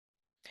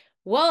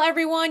Well,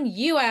 everyone,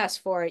 you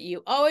asked for it.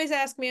 You always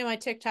ask me on my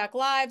TikTok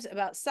lives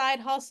about side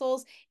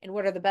hustles and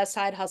what are the best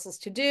side hustles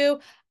to do.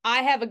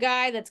 I have a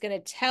guy that's going to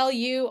tell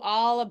you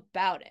all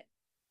about it.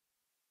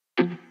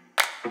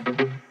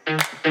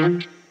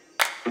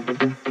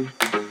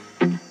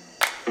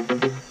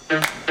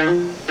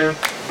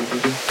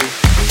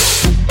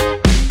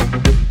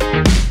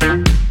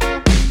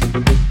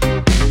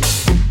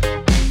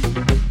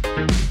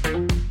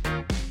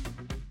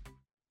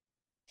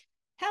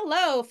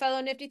 Hello,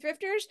 fellow Nifty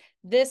Thrifters.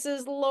 This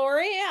is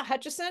Lori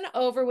Hutchison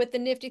over with the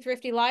Nifty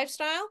Thrifty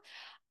Lifestyle.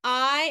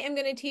 I am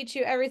going to teach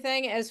you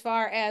everything as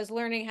far as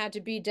learning how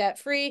to be debt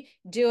free,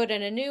 do it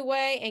in a new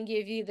way, and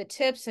give you the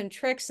tips and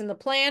tricks and the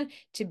plan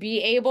to be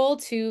able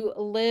to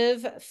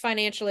live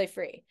financially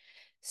free.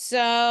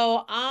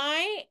 So,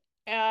 I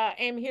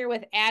am here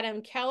with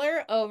Adam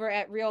Keller over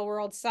at Real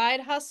World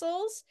Side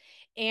Hustles.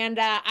 And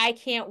I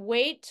can't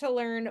wait to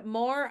learn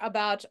more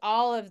about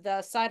all of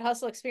the side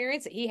hustle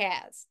experience that he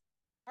has.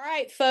 All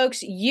right,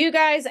 folks, you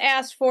guys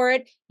asked for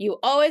it. You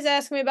always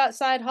ask me about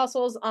side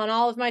hustles on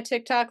all of my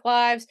TikTok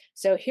lives.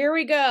 So here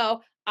we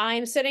go.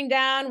 I'm sitting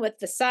down with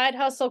the side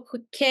hustle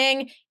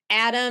king,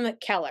 Adam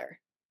Keller.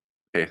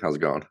 Hey, how's it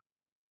going?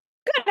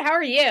 Good. How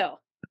are you?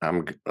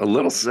 I'm a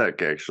little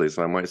sick actually,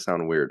 so I might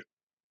sound weird.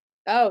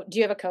 Oh, do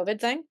you have a COVID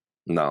thing?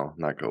 No,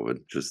 not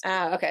COVID. Just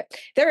Ah, okay.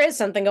 There is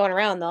something going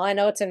around though. I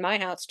know it's in my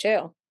house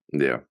too.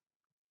 yeah.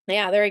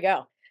 Yeah, there you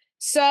go.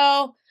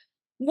 So,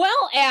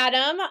 well,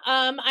 Adam,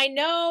 I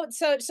know.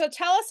 So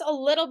tell us a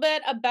little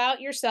bit about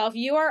yourself.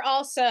 You are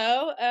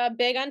also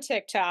big on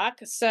TikTok.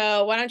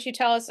 So why don't you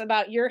tell us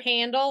about your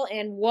handle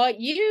and what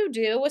you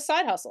do with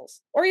side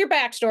hustles or your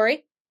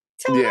backstory?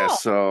 Tell it Yeah, all.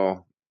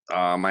 so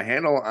my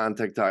handle on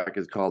TikTok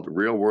is called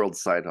Real World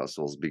Side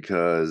Hustles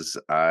because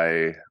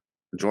I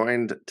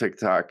joined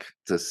TikTok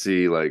to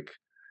see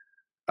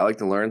I like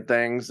to learn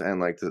things and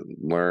like to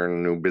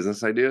learn new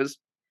business ideas.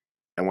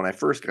 And when I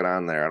first got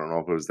on there, I don't know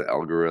if it was the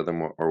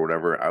algorithm or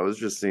whatever, I was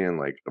just seeing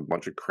like a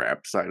bunch of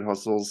crap side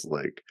hustles,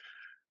 like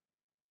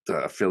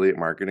the affiliate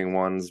marketing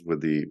ones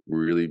with the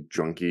really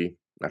junky,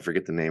 I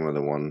forget the name of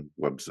the one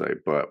website,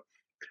 but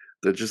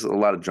there's just a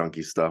lot of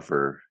junky stuff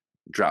or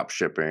drop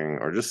shipping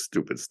or just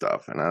stupid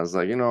stuff. And I was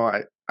like,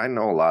 I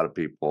know a lot of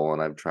people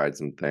and I've tried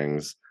some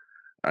things.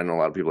 I know a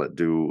lot of people that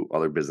do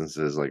other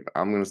businesses. Like,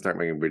 I'm going to start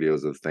making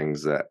videos of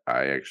things that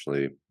I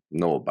actually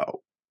know about.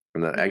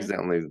 And then Hmm.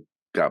 accidentally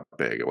got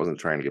big. I wasn't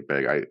trying to get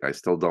big. I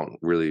still don't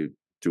really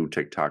do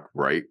TikTok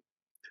right.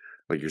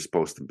 Like, you're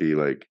supposed to be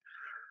like,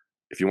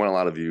 if you want a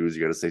lot of views,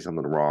 you got to say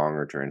something wrong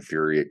or to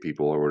infuriate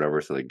people or whatever,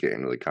 so they get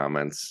into the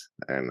comments.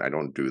 And I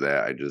don't do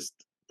that. I just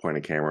point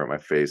a camera at my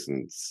face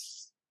and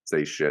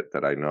say shit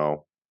that I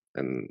know,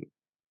 and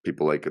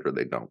people like it or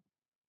they don't.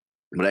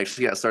 But I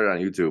actually got started on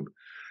YouTube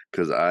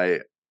because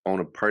I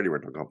own a party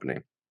rental company.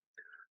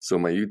 So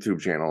my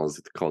YouTube channel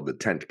is called The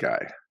Tent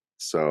Guy.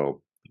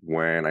 So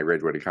when I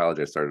graduated college,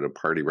 I started a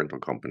party rental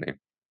company,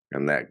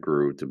 and that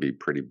grew to be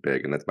pretty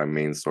big. And that's my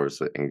main source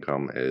of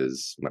income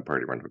is my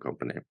party rental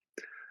company.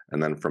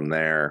 And then from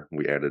there,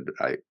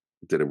 I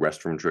did a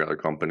restroom trailer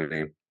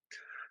company,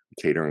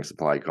 catering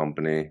supply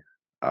company.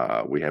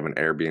 We have an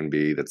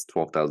Airbnb that's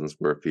 12,000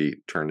 square feet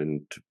turned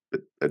into,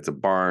 it's a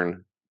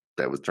barn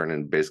that was turned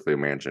into basically a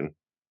mansion.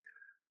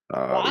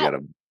 Uh, we got Wow.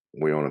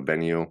 a, we own a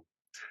venue.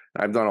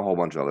 I've done a whole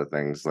bunch of other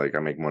things. Like I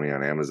make money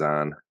on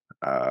Amazon.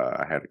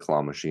 I had a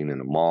claw machine in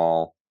the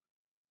mall.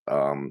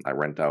 I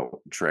rent out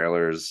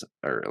trailers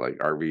or like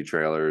RV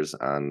trailers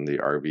on the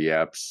RV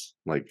apps,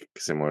 like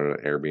similar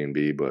to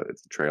Airbnb, but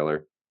it's a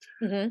trailer.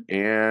 Hmm.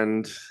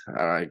 And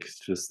there's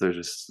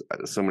just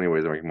so many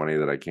ways to make money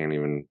that I can't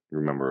even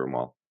remember them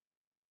all.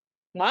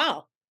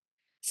 Wow.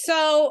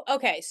 So,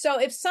 okay. So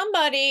if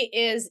somebody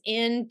is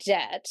in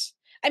debt,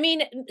 I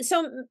mean,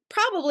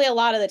 probably a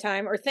lot of the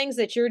time, or things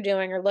that you're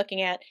doing or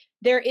looking at,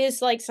 there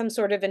is like some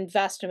sort of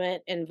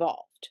investment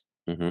involved.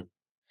 Hmm.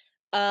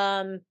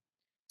 Um,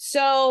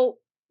 So,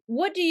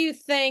 what do you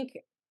think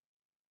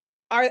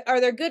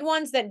are there good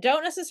ones that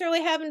don't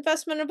necessarily have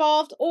investment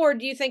involved, or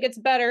do you think it's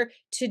better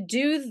to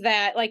do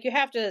that? Like you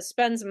have to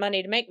spend some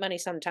money to make money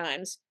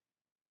sometimes.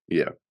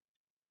 Yeah.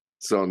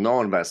 So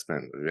no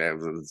investment. Yeah,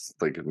 it's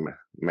like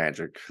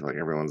magic. Like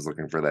everyone's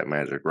looking for that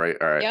magic, right?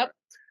 All right. Yep.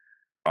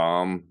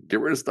 Get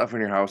rid of stuff in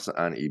your house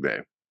on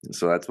eBay.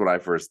 So that's what I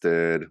first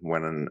did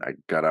when I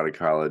got out of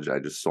college. I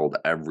just sold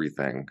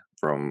everything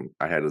from.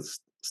 I had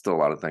still a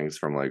lot of things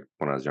from like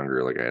when I was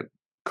younger. Like I had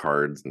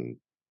cards and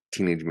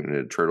Teenage Mutant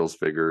Ninja Turtles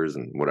figures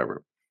and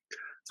whatever.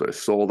 So I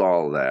sold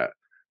all of that,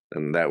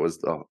 and that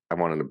was I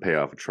wanted to pay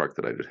off a truck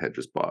that I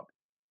just bought.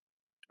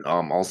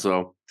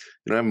 Also,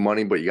 you don't have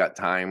money, but you got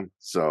time.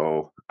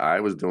 So I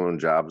was doing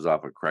jobs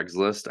off of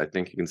Craigslist. I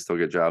think you can still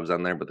get jobs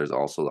on there, but there's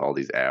also all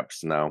these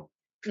apps now.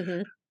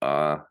 Hmm.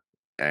 Uh,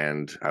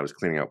 and I was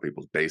cleaning out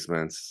people's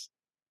basements,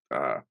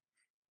 uh,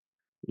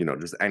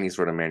 just any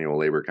sort of manual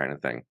labor kind of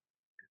thing.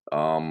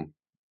 Um,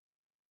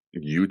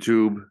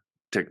 YouTube,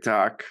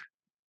 TikTok,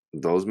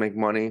 those make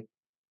money,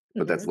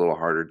 but that's Hmm. a little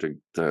harder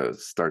to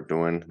start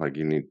doing. Like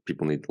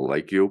people need to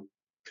like you.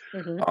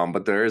 Mhm.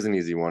 But there is an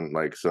easy one.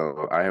 Like,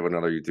 so I have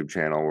another YouTube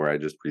channel where I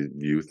just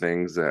review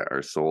things that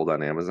are sold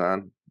on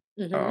Amazon,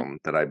 Mhm.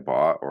 that I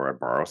bought or I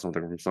borrow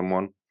something from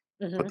someone.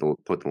 Mhm.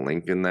 Put the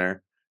link in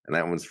there, and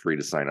that one's free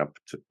to sign up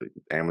to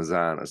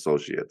Amazon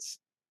Associates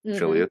Mhm.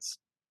 affiliates.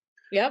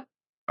 Yep.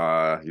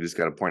 You just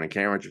got to point a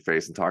camera at your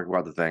face and talk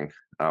about the thing,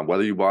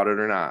 whether you bought it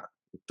or not.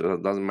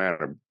 Doesn't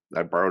matter.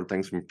 I borrowed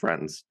things from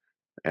friends,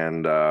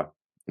 and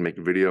make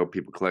a video.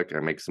 People click. I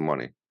make some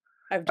money.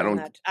 I've I done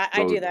don't that.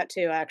 I go. do that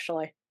too,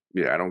 actually.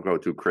 Yeah, I don't go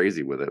too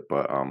crazy with it,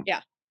 but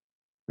Yeah.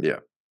 yeah,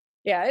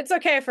 Yeah, it's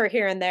okay for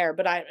here and there,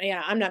 but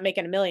I'm not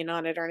making a million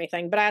on it or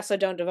anything, but I also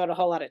don't devote a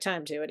whole lot of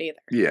time to it either.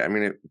 yeah. I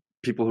mean,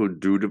 people who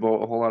do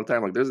devote a whole lot of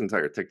time, like there's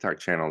entire TikTok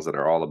channels that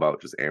are all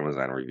about just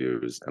Amazon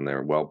reviews, and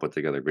they're well put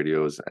together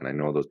videos, and I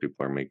know those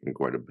people are making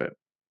quite a bit.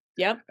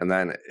 Yep. And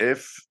then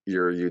if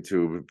your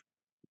YouTube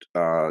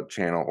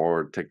channel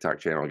or TikTok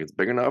channel gets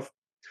big enough,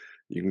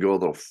 you can go a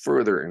little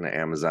further into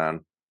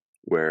Amazon,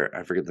 where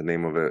I forget the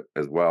name of it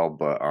as well,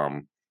 but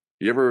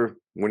you ever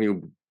when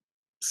you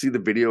see the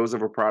videos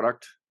of a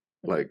product,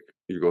 Mhm. like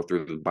you go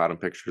through the bottom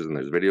pictures and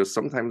there's videos.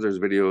 Sometimes there's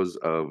videos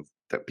of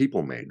that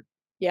people made.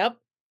 Yep.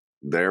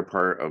 They're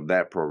part of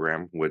that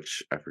program,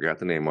 which I forgot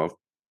the name of.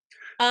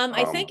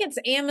 I think Um, it's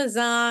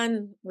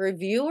Amazon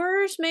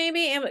reviewers,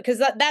 maybe, because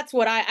that's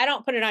what I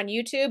don't put it on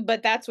YouTube,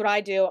 but that's what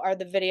I do are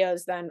the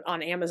videos then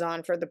on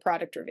Amazon for the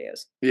product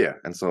reviews. yeah,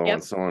 and so when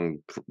Yep,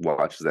 someone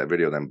watches that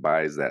video, then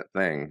buys that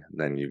thing,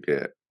 then you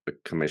get a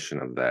commission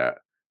of that.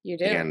 you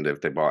do. And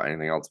if they bought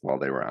anything else while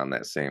they were on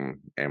that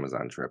same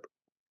Amazon trip.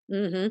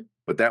 Mhm.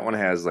 But that one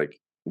has like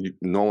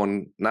no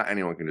one, not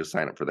anyone can just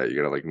sign up for that. You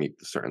got to like meet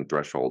certain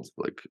thresholds,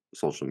 like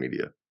social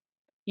media.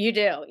 You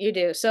do, you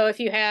do. So if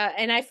you have,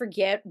 and I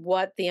forget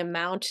what the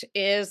amount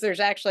is, there's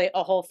actually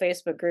a whole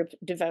Facebook group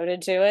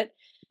devoted to it,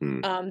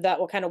 Mm, that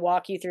will kind of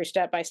walk you through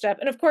step by step.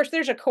 And of course,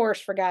 there's a course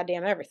for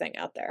goddamn everything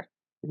out there.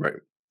 right.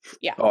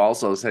 Yeah. Oh,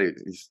 also say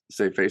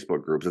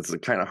Facebook groups. It's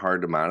kind of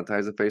hard to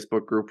monetize a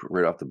Facebook group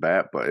right off the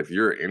bat. But if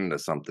you're into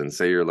something,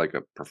 say you're like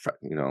a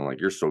like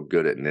you're so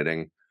good at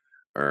knitting,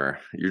 or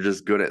you're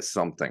just good at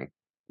something,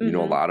 you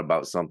know a Hmm. lot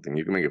about something,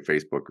 you can make a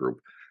Facebook group.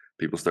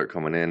 People start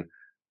coming in.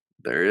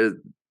 There is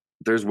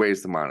there's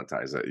ways to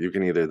monetize it. You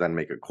can either then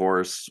make a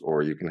course,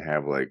 or you can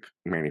have like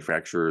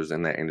manufacturers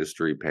in that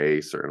industry pay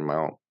a certain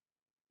amount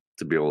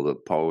to be able to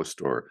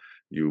post, or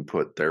you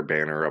put their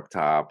banner up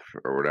top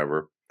or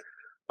whatever.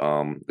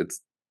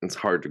 It's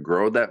hard to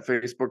grow that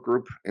Facebook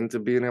group into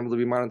being able to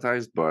be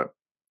monetized, but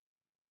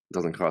it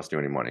doesn't cost you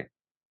any money.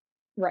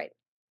 Right.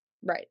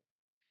 Right.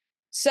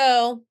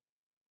 So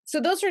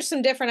those are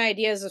some different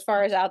ideas as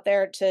far as out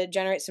there to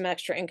generate some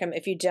extra income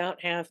if you don't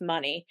have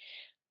money.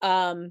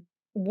 Um,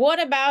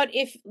 what about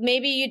if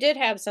maybe you did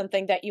have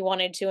something that you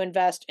wanted to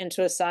invest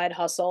into a side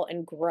hustle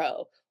and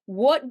grow?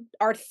 What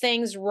are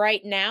things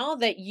right now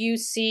that you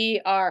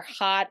see are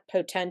hot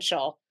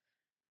potential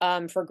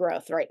for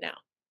growth right now?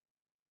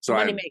 So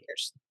Money I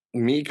makers.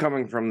 me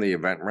coming from the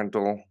event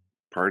rental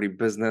party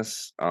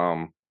business,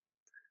 I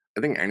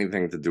think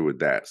anything to do with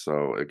that.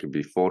 So it could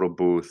be photo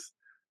booth,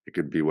 it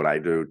could be what I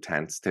do,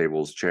 tents,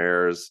 tables,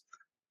 chairs,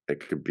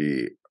 it could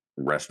be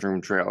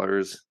restroom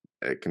trailers,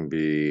 it can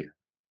be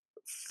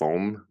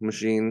foam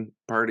machine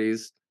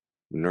parties,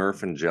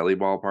 Nerf and jelly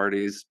ball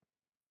parties.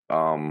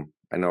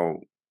 I know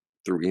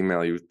through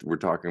email you were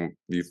talking.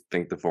 You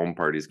think the foam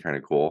party is kind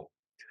of cool,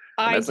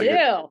 and I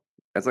do.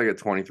 that's like a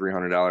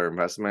 $2,300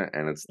 investment,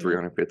 and it's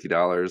Mhm.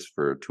 $350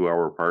 for a 2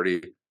 hour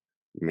party.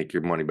 You make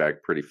your money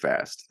back pretty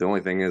fast. The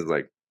only thing is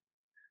like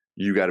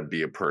you got to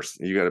be a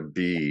person. You got to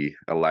be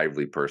a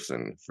lively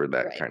person for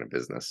that Right. kind of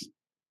business.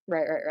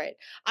 Right, right, right.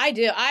 I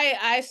do.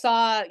 I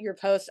saw your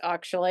post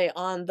actually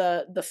on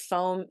the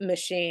foam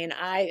machine.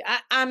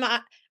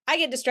 I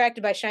get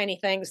distracted by shiny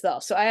things though,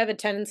 so I have a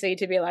tendency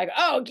to be like,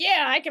 "Oh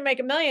yeah, I can make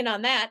a million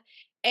on that."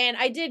 And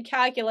I did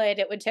calculate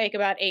it would take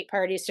about 8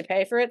 parties to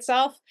pay for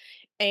itself.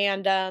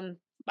 And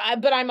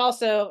but I'm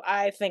also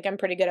I think I'm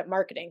pretty good at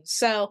marketing.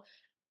 So,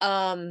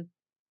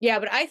 yeah,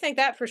 but I think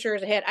that for sure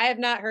is a hit. I have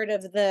not heard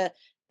of the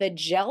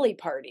jelly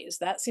parties.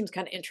 That seems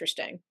kind of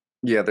interesting.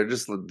 Yeah, they're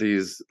just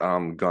these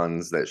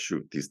guns that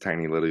shoot these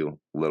tiny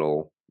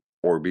little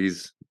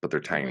Orbeez, but they're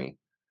Mhm. tiny.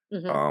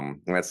 Mhm.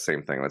 And that's the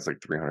same thing. That's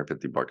like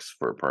 $350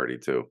 for a party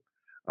too.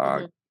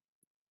 Uh, Mhm.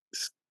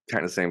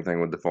 Kind of same thing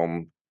with the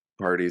foam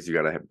parties. You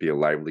got to be a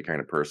lively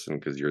kind of person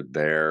because you're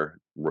there,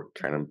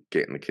 kind Mhm. of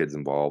getting the kids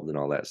involved and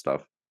all that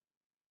stuff.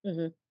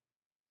 Mhm.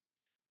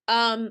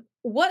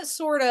 What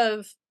sort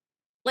of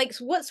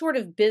what sort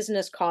of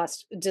business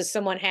cost does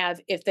someone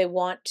have if they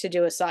want to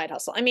do a side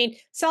hustle? I mean,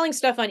 selling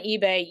stuff on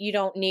eBay, you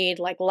don't need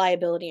like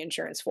liability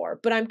insurance for,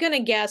 but I'm gonna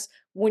guess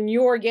when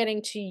you're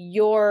getting to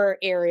your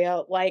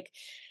area, like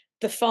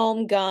the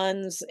foam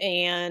guns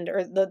and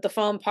or the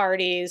foam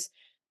parties,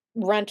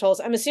 rentals,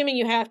 I'm assuming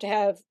you have to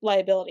have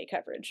liability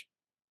coverage.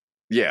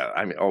 Yeah,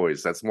 I mean,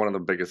 always. That's one of the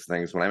biggest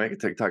things. When I make a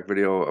TikTok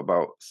video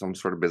about some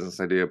sort of business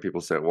idea, people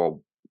say,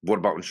 "Well, what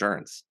about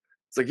insurance?"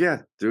 It's like,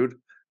 "Yeah, dude.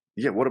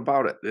 Yeah, what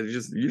about it? You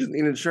just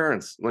need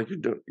insurance. Like you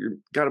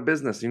got a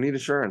business, you need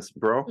insurance,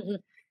 bro."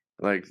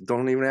 Like,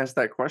 don't even ask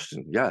that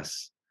question.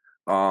 Yes.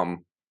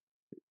 Um,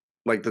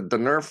 like the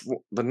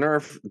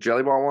Nerf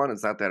Jelly Ball one,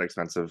 it's not that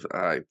expensive.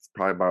 It's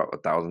probably about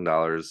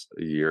 $1,000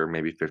 a year,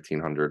 maybe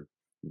 1,500.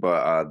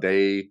 But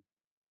they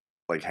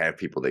like have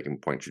people they can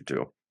point you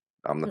to.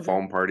 The Mhm,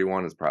 foam party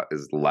one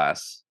is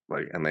less,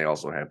 like, and they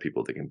also have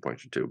people they can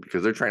point you to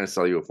because they're trying to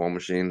sell you a foam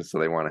machine, so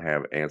they want to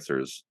have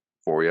answers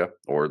for you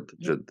or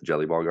mhm, the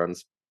jelly ball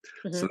guns.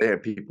 So mhm, they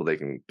have people they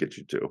can get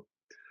you to,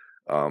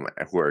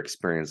 who are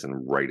experienced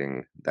in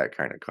writing that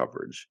kind of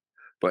coverage.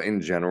 But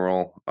in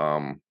general,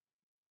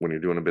 when you're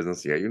doing a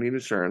business, yeah, you need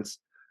insurance,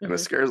 and it mhm,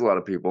 scares a lot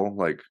of people.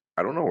 Like,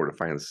 I don't know where to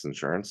find this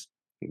insurance.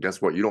 And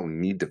guess what? You don't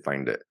need to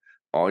find it.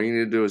 All you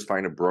need to do is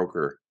find a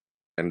broker,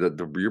 and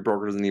your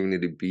broker doesn't even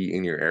need to be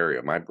in your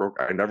area. My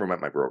broker, I never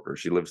met my broker.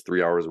 She lives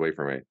 3 hours away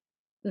from me.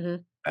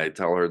 mhm. I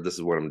tell her this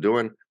is what I'm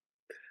doing,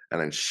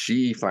 and then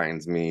she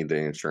finds me the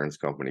insurance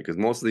company because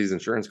most of these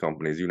insurance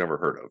companies you never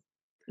heard of.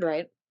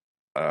 Right.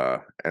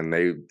 And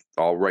they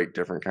all write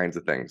different kinds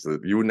of things. So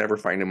you would never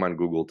find them on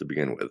Google to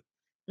begin with.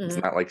 It's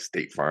Mhm, not like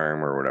State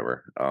Farm or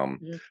whatever.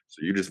 mhm,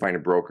 So you just find a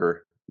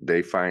broker.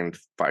 They find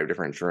 5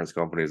 different insurance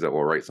companies that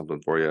will write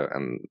something for you,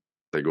 and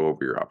they go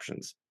over your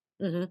options.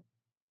 mhm.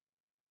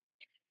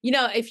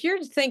 If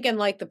you're thinking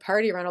like the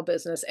party rental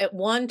business, at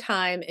one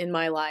time in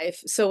my life,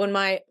 so when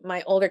my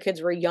older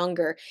kids were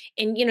younger,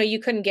 and you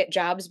couldn't get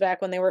jobs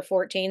back when they were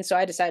 14, so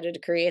I decided to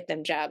create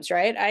them jobs,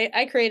 right?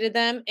 I created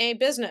them a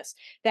business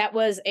that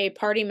was a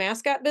party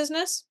mascot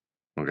business,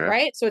 Okay,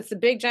 right? So it's the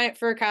big giant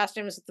fur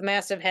costumes with the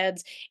massive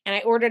heads, and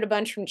I ordered a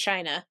bunch from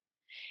China.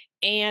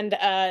 And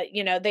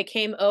they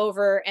came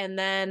over, and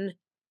then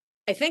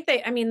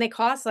I mean, they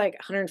cost like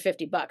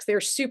 150 bucks. They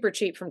were super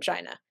cheap from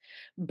China.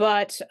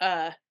 But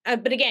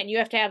again, you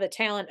have to have the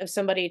talent of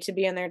somebody to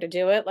be in there to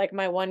do it. Like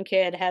my one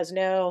kid has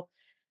no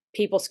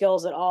people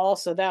skills at all,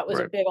 so that was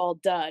a right. big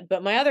old dud.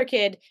 But my other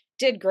kid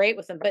did great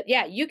with them. But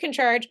yeah, you can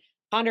charge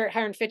 100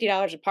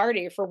 $150 a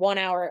party for 1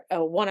 hour,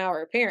 a 1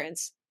 hour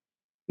appearance,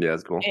 Yeah,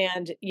 that's cool.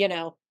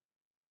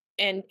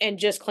 and and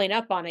just clean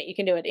up on it. You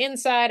can do it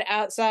inside,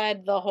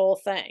 outside, the whole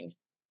thing.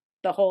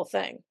 The whole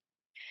thing.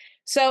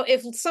 So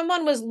if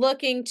someone was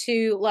looking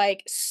to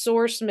like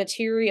source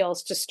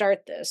materials to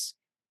start this,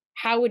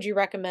 how would you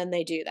recommend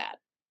they do that?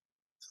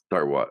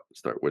 Start what?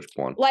 Start which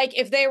one? Like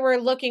if they were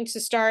looking to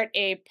start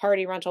a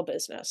party rental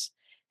business,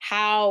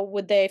 how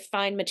would they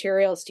find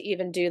materials to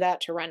even do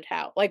that to rent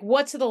out? Like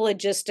what's the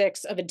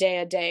logistics of a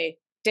day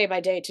by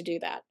day to do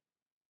that?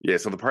 Yeah,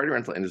 so the party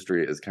rental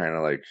industry is kind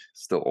of like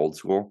still old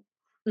school.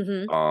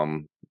 Mhm.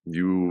 Um,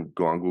 you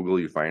go on Google,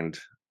 you find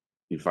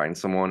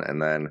someone,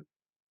 and then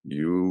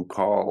you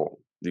call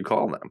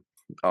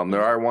them.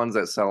 There Mhm. are ones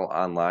that sell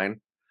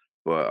online,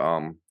 but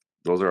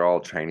those are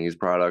all Chinese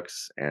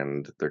products,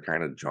 and they're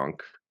kind of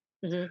junk.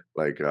 Mhm.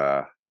 Like,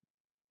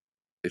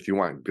 if you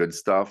want good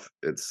stuff,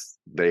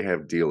 they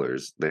have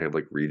dealers. They have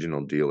like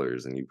regional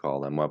dealers, and you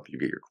call them up, you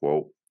get your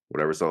quote,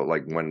 whatever. So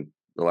like when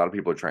a lot of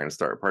people are trying to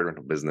start a party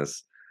rental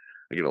business,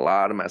 I get a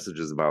lot of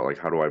messages about like,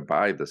 how do I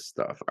buy this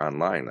stuff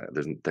online?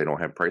 They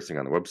don't have pricing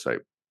on the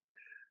website.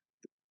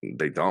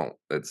 They don't.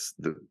 This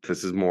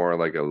is more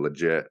like a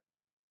legit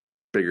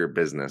bigger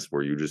business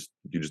where you just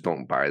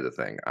don't buy the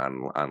thing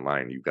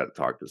online. You've got to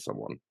talk to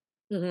someone.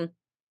 Mhm.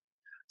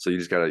 So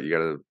you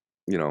gotta,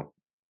 you know,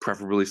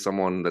 preferably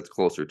someone that's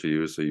closer to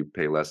you so you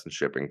pay less in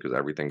shipping because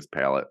everything's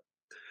pallet,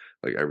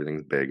 like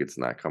everything's big. It's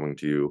not coming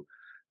to you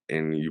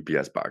in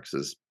UPS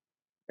boxes.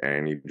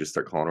 And you just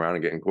start calling around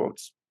and getting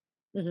quotes.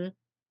 Mhm.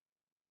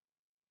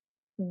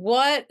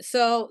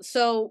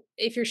 So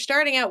if you're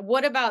starting out,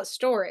 what about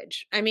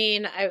storage? I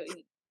mean,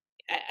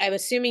 I'm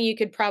assuming you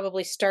could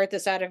probably start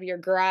this out of your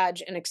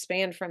garage and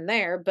expand from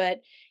there,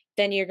 but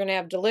then you're going to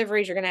have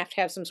deliveries. You're going to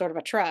have some sort of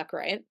a truck,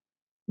 right?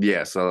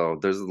 Yeah, so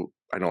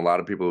I know a lot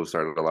of people who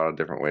started a lot of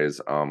different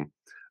ways. I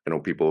know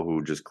people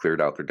who just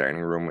cleared out their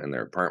dining room in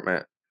their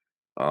apartment.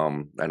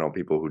 I know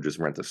people who just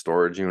rent a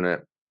storage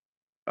unit,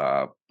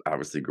 uh,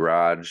 obviously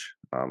garage,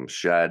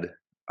 shed.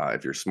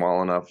 If you're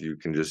small enough, you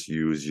can just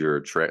use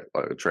your trailer.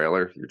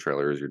 Your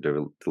trailer is your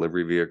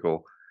delivery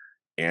vehicle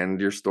and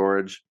your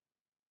storage.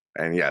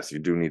 And yes, you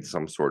do need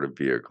some sort of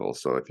vehicle.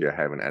 So if you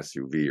have an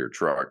SUV or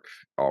truck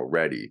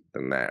already,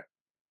 then that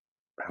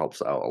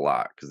helps out a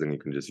lot because then you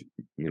can just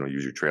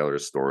use your trailer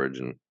as storage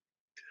and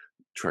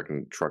truck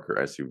or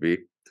SUV.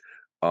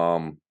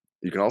 Um,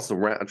 you can also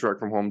rent a truck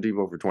from Home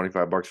Depot for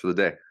 25 bucks for the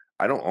day.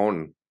 I don't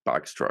own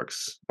box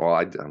trucks. Well,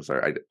 I'm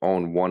sorry, I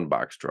own one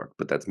box truck,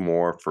 but that's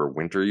more for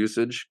winter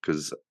usage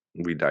because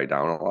we die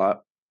down a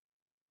lot.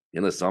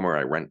 In the summer,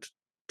 I rent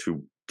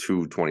two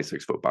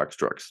 26-foot box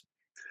trucks,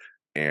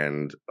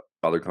 and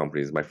other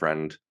companies. My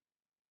friend,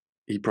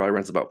 he probably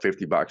rents about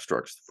 50 box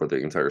trucks for the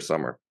entire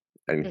summer,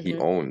 and he Hmm.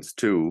 owns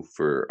two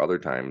for other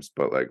times.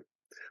 But like,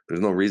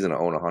 there's no reason to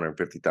own a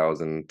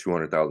 150,000,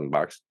 200,000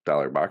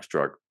 box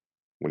truck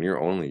when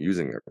you're only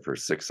using it for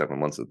 6, 7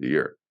 months of the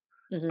year.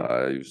 Hmm.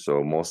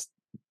 So most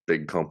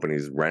big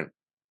companies rent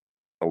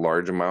a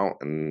large amount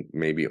and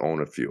maybe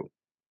own a few.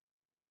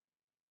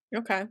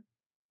 Okay.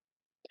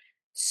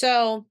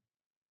 So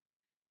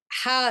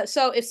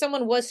So if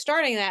someone was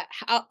starting that,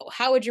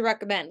 how would you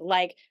recommend?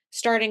 Like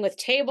starting with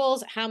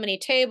tables,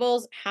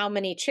 how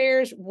many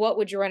chairs, what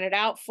would you rent it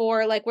out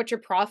for? Like what's your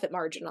profit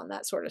margin on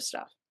that sort of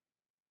stuff?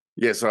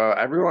 Yeah, so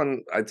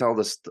everyone I tell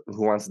this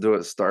who wants to do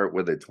it, start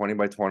with a 20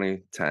 by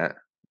 20 tent,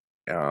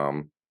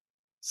 um,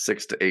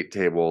 6 to 8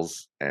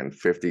 tables, and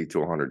 50 to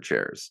 100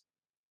 chairs.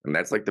 And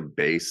that's like the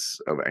base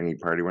of any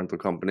party rental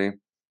company.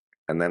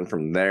 And then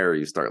from there,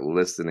 you start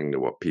listening to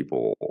what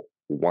people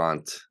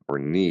want or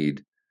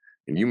need,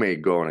 and you may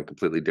go in a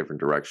completely different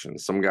direction.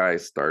 Some guy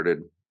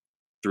started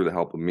through the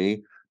help of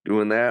me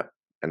doing that,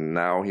 and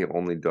now he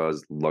only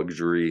does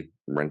luxury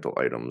rental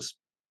items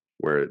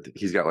where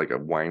he's got like a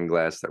wine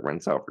glass that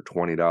rents out for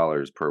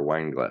 $20 per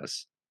wine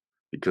glass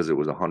because it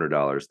was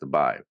 $100 to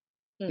buy.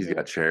 He's Hmm.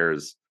 got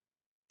chairs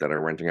that are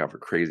renting out for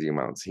crazy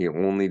amounts. He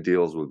only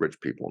deals with rich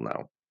people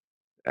now.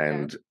 Okay.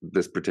 And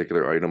this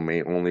particular item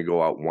may only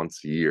go out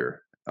once a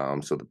year.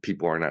 So the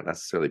people are not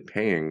necessarily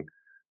paying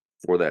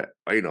for that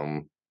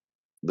item.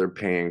 They're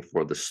paying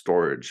for the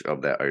storage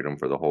of that item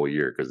for the whole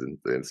year because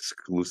it's the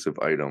exclusive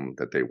item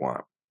that they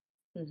want.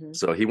 Hmm.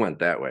 So he went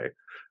that way.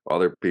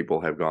 Other people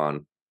have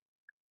gone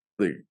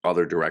the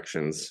other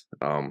directions.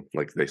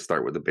 Like they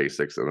start with the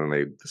basics and then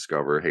they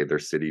discover, hey, their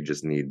city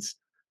just needs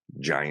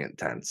giant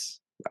tents.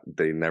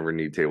 They never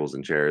need tables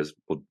and chairs.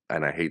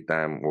 And I hate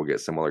them. We'll get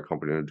some other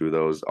company to do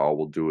those. All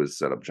we'll do is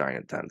set up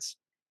giant tents.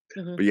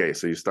 Hmm. But yeah,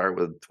 so you start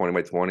with 20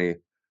 by 20,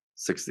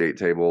 68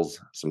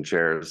 tables, some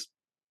chairs.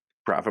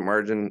 Profit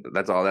margin,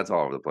 that's all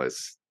over the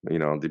place.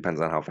 It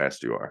depends on how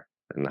fast you are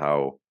and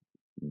how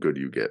good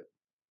you get.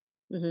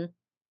 Hmm.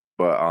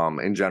 But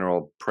in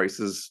general,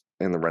 prices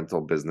in the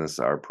rental business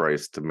are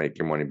priced to make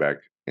your money back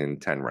in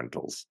 10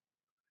 rentals.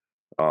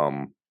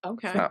 It's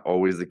Okay. not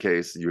always the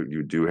case.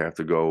 You do have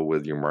to go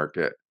with your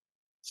market.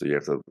 So you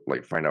have to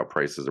like find out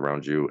prices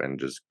around you and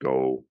just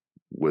go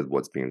with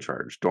what's being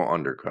charged. Don't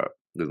undercut.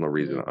 There's no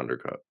reason Hmm. to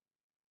undercut.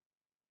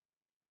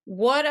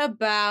 What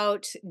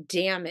about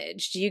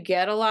damage? Do you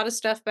get a lot of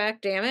stuff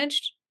back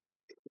damaged?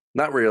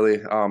 Not really.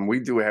 We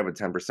do have a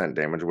 10%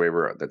 damage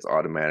waiver that's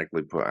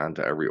automatically put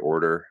onto every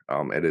order.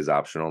 It is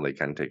optional. They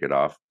can take it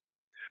off.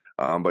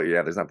 But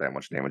yeah, there's not that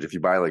much damage. If you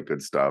buy like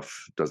good stuff,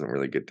 it doesn't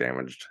really get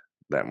damaged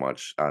that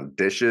much.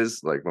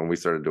 Dishes, like when we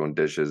started doing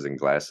dishes and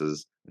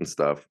glasses and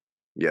stuff,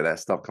 yeah, that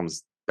stuff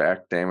comes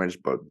back damaged,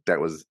 but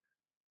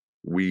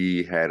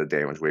we had a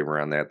damage waiver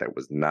on that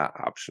was not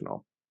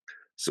optional.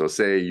 So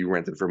say you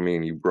rented from me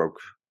and you broke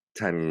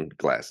 10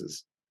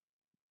 glasses.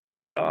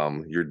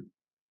 Your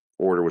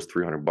order was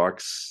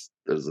 $300.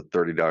 There's a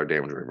 $30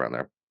 damage waiver on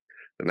there.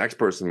 The next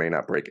person may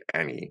not break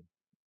any.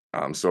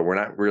 So we're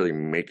not really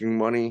making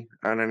money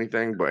on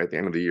anything, but at the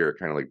end of the year, it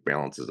kind of like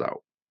balances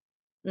out.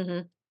 Hmm.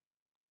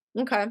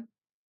 Okay.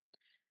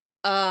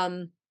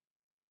 Um,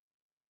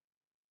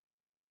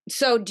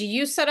 so do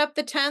you set up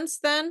the tents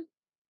then?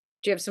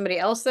 Do you have somebody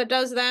else that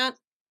does that?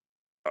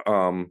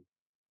 Um,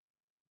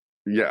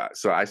 yeah,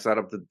 so I set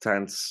up the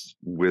tents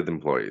with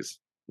employees.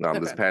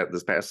 This Okay.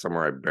 past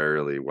summer, I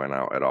barely went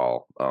out at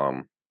all.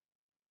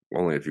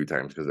 Only a few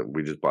times because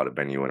we just bought a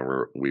venue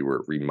and we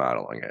were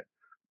remodeling it.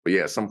 But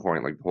yeah, at some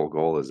point, like the whole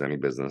goal is any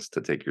business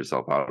to take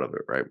yourself out of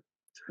it, right?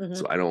 Hmm.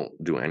 So I don't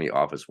do any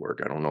office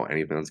work. I don't know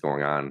anything that's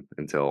going on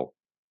until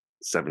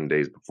 7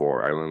 days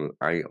before.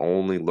 I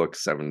only look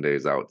 7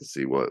 days out to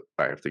see what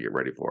I have to get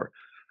ready for.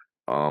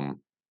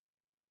 Um,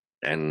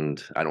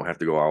 and I don't have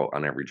to go out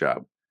on every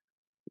job.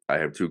 I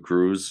have two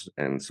crews,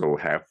 and so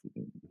half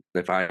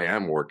if I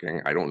am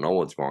working, I don't know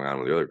what's going on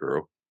with the other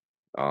crew.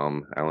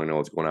 I only know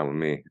what's going on with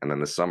me. And then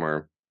this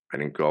summer, I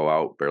didn't go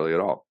out barely at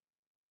all.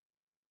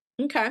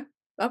 Okay.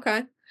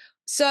 Okay.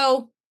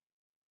 So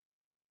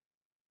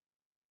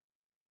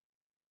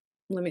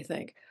let me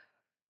think.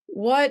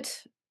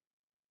 What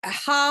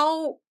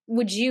how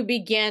would you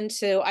begin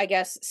to, I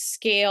guess,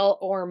 scale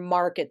or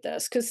market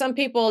this? Because some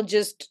people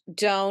just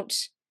don't,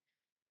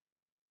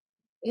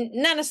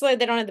 not necessarily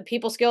they don't have the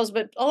people skills,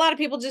 but a lot of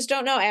people just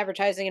don't know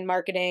advertising and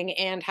marketing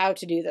and how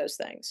to do those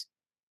things.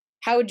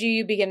 How would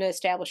you begin to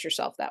establish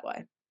yourself that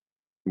way?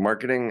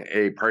 Marketing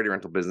a party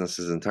rental business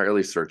is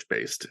entirely search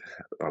based.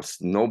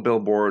 No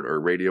billboard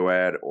or radio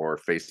ad or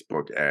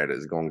Facebook ad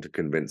is going to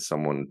convince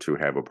someone to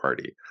have a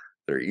party.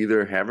 They're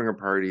either having a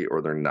party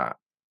or they're not.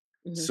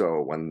 Hmm.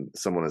 So when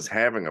someone is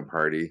having a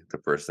party, the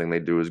first thing they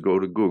do is go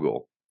to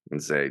Google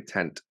and say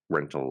tent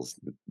rentals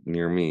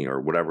near me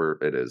or whatever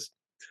it is.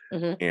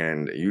 Hmm.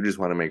 And you just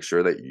want to make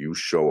sure that you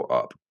show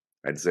up.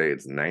 I'd say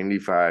it's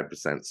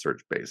 95%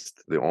 search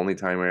based. The only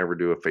time I ever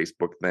do a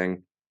Facebook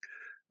thing,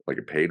 like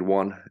a paid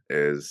one,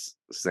 is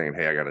saying,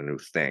 "Hey, I got a new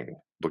thing.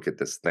 Look at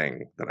this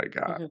thing that I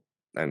got." Hmm.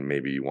 And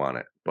maybe you want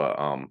it. But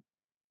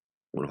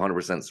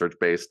 100% search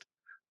based.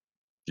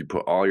 You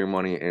put all your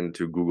money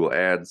into Google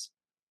Ads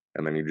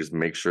and then you just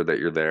make sure that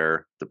you're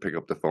there to pick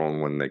up the phone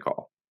when they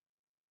call.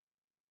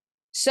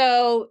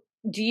 So,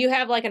 do you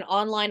have like an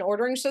online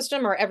ordering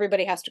system or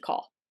everybody has to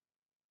call?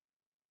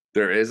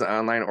 There is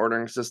online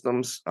ordering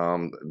systems,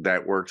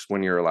 that works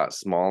when you're a lot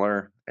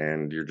smaller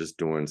and you're just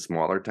doing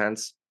smaller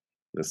tents.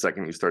 The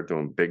second you start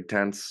doing big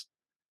tents,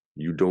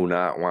 You do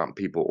not want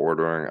people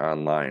ordering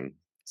online.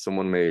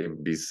 Someone may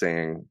be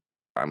saying,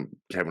 I'm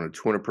having a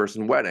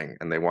 200-person wedding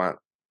and they're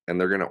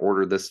going to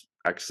order this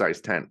X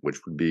size tent,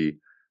 which would be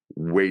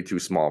way too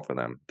small for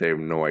them. They have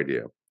no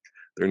idea.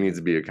 There needs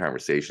to be a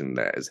conversation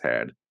that is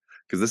had,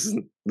 because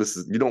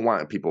you don't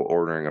want people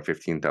ordering a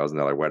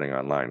 $15,000 wedding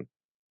online.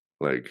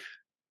 Like,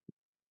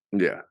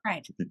 yeah,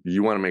 Right.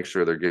 you want to make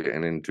sure they're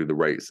getting into the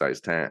right size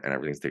tent and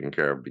everything's taken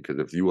care of, because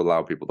if you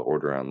allow people to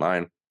order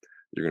online,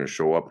 you're going to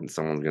show up and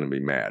someone's going to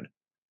be mad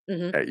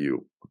Mm-hmm. at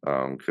you,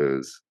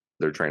 because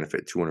they're trying to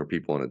fit 200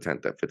 people in a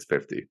tent that fits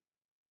 50.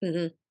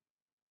 Mm-hmm.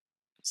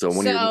 So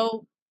when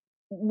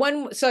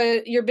you're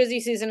So your busy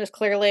season is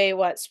clearly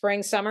what,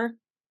 spring, summer?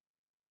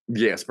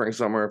 yeah, spring,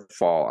 summer,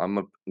 fall. I'm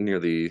up near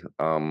the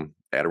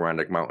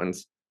Adirondack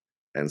Mountains,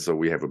 and so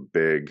we have a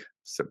big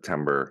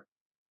September.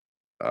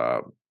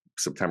 Uh,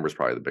 September's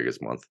probably the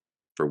biggest month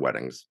for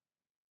weddings.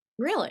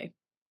 Really?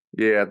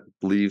 Yeah,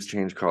 leaves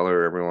change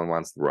color. Everyone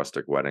wants the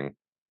rustic wedding.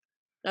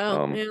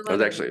 Oh, yeah, I was that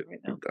is actually right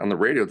now. on the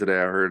radio today.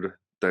 I heard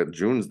that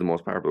June's the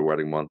most popular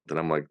wedding month, and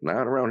I'm like,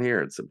 not around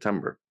here. It's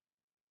September.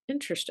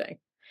 Interesting.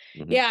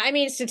 Hmm. Yeah, I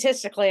mean,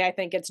 statistically, I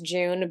think it's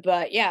June,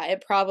 but yeah,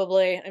 it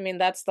probably, I mean,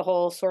 that's the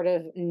whole sort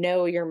of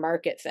know your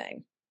market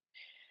thing.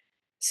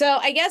 So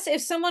I guess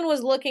if someone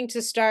was looking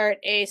to start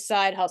a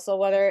side hustle,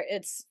 whether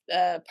it's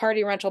a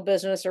party rental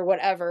business or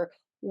whatever,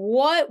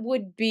 what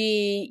would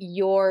be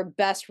your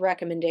best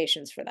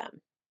recommendations for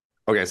them?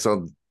 Okay,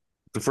 so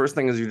the first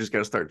thing is you just got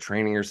to start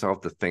training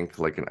yourself to think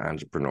like an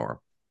entrepreneur.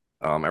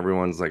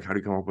 Everyone's like, how do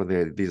you come up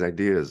with these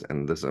ideas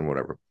and this and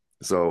whatever?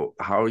 So,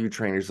 how you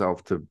train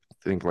yourself to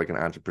think like an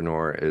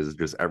entrepreneur is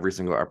just every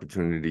single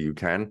opportunity you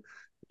can.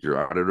 You're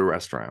out at a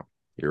restaurant,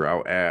 you're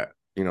out at,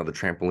 the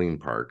trampoline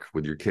park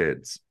with your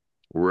kids,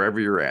 wherever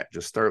you're at,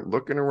 just start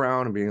looking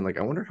around and being like,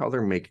 I wonder how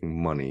they're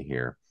making money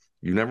here.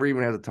 You never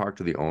even have to talk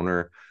to the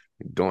owner,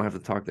 you don't have to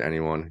talk to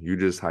anyone, you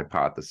just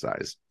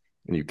hypothesize.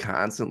 And you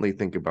constantly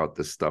think about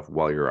this stuff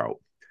while you're out.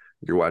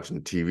 You're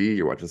watching TV,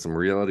 you're watching some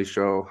reality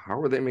show. How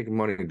are they making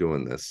money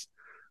doing this?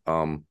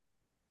 Um,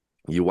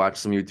 you watch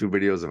some YouTube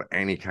videos of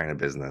any kind of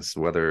business,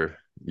 whether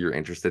you're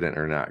interested in it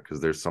or not, because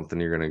there's something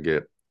you're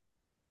gonna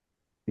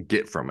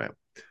get from it.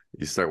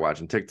 You start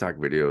watching TikTok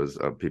videos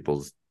of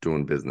people's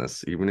doing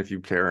business, even if you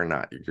care or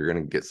not, you're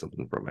gonna get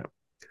something from it.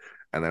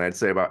 And then I'd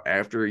say about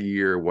after a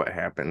year, what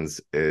happens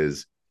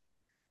is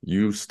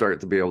you start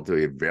to be able to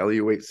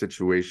evaluate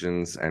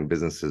situations and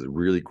businesses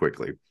really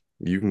quickly.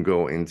 You can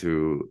go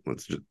into,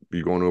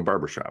 you go into a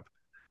barbershop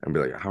and be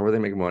like, how are they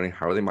making money?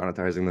 How are they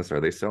monetizing this? Are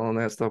they selling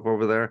that stuff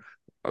over there?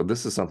 Oh,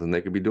 this is something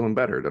they could be doing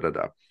better. Da da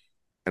da.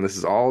 And this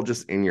is all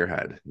just in your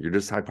head. You're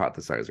just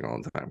hypothesizing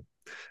all the time.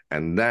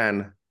 And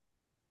then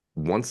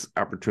once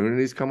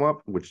opportunities come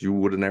up, which you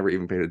would have never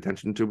even paid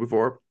attention to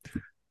before,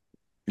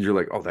 you're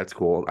like, oh, that's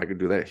cool. I could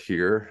do that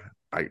here.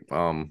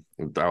 Oh,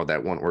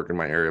 that won't work in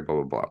my area, blah,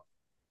 blah, blah.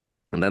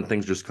 And then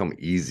things just come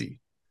easy.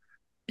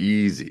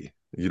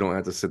 You don't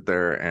have to sit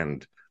there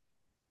and,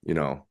 you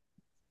know,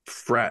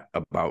 fret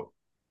about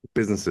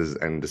businesses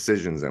and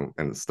decisions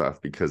and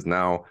stuff, because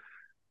now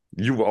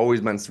you've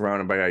always been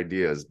surrounded by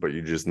ideas, but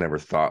you just never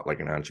thought like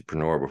an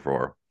entrepreneur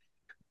before.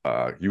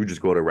 You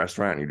just go to a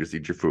restaurant and you just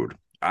eat your food.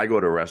 I go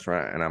to a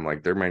restaurant and I'm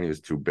like, their menu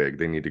is too big.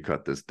 They need to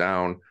cut this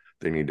down.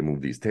 They need to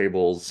move these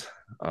tables.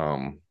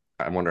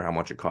 I wonder how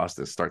much it costs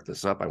to start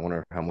this up. I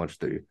wonder how much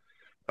the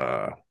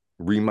uh,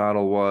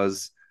 remodel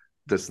was,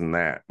 this and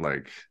that.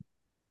 Like,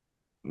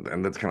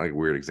 and that's kind of like a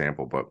weird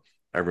example, but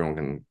everyone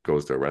can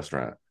goes to a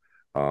restaurant.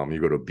 You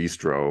go to a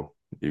bistro,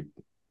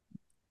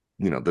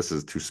 this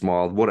is too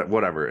small,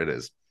 whatever it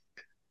is.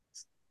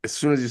 As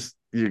soon as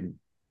you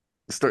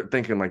start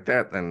thinking like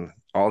that, then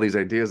all these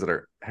ideas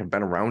that have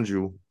been around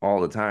you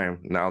all the time,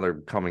 now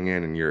they're coming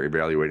in and you're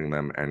evaluating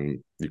them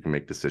and you can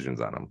make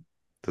decisions on them.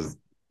 Because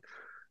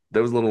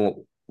that was a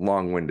little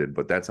long-winded,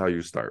 but that's how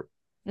you start.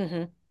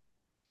 Hmm.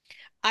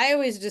 I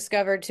always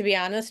discovered, to be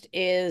honest,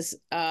 is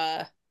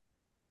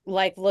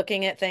like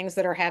looking at things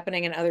that are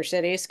happening in other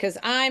cities because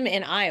I'm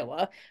in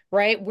Iowa,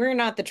 right? We're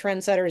not the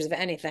trendsetters of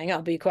anything,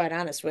 I'll be quite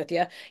honest with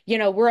you.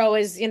 We're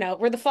always,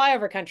 we're the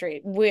flyover country.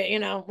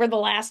 We're the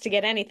last to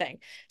get anything.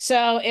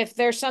 So if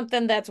there's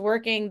something that's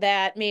working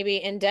that maybe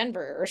in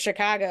Denver or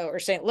Chicago or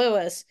St.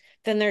 Louis,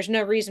 then there's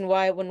no reason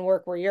why it wouldn't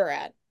work where you're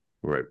at.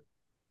 Right.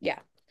 Yeah.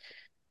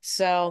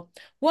 So,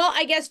 well,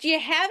 I guess, do you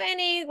have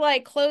any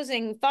like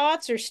closing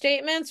thoughts or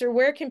statements, or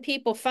where can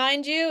people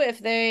find you if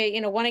they,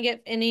 want to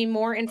get any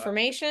more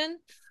information?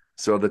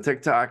 So the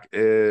TikTok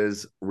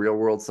is Real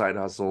World Side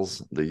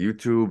Hustles. The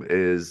YouTube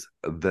is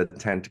The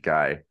Tent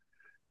Guy.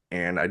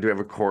 And I do have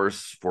a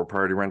course for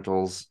party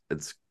rentals.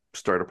 It's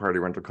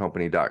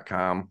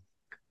startapartyrentalcompany.com.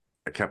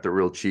 I kept it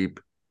real cheap.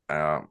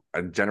 I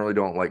generally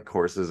don't like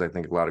courses. I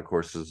think a lot of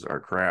courses are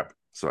crap.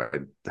 So I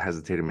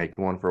hesitated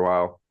making one for a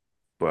while.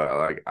 But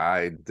like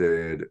I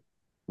did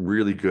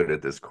really good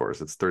at this course.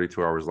 It's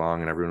 32 hours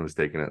long and everyone who's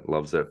taking it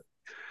loves it.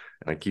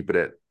 And I keep it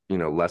at,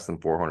 less than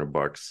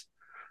 $400.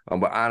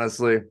 But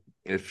honestly,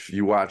 if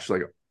you watch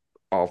like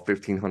all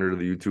 1,500 of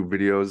the YouTube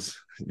videos,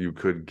 you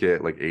could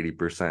get like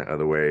 80% of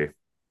the way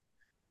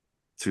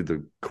to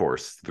the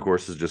course. The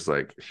course is just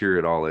like here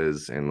it all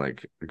is in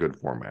like a good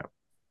format.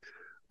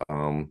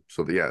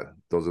 Yeah,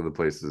 those are the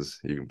places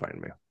you can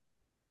find me.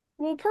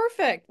 Well,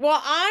 perfect.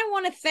 Well, I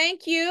want to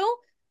thank you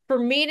for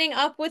meeting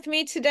up with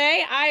me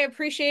today. I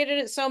appreciated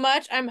it so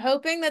much. I'm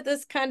hoping that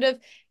this kind of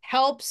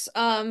helps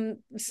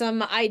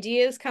some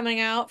ideas coming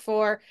out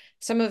for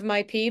some of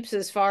my peeps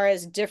as far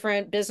as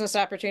different business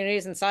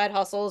opportunities and side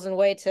hustles and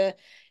way to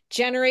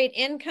generate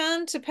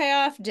income to pay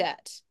off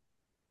debt.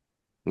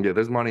 Yeah,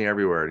 there's money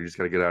everywhere. You just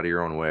got to get out of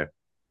your own way.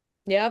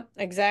 Yep,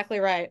 exactly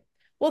right.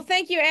 Well,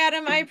 thank you,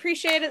 Adam. I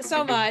appreciate it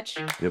so much.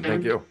 Yep,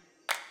 thank you.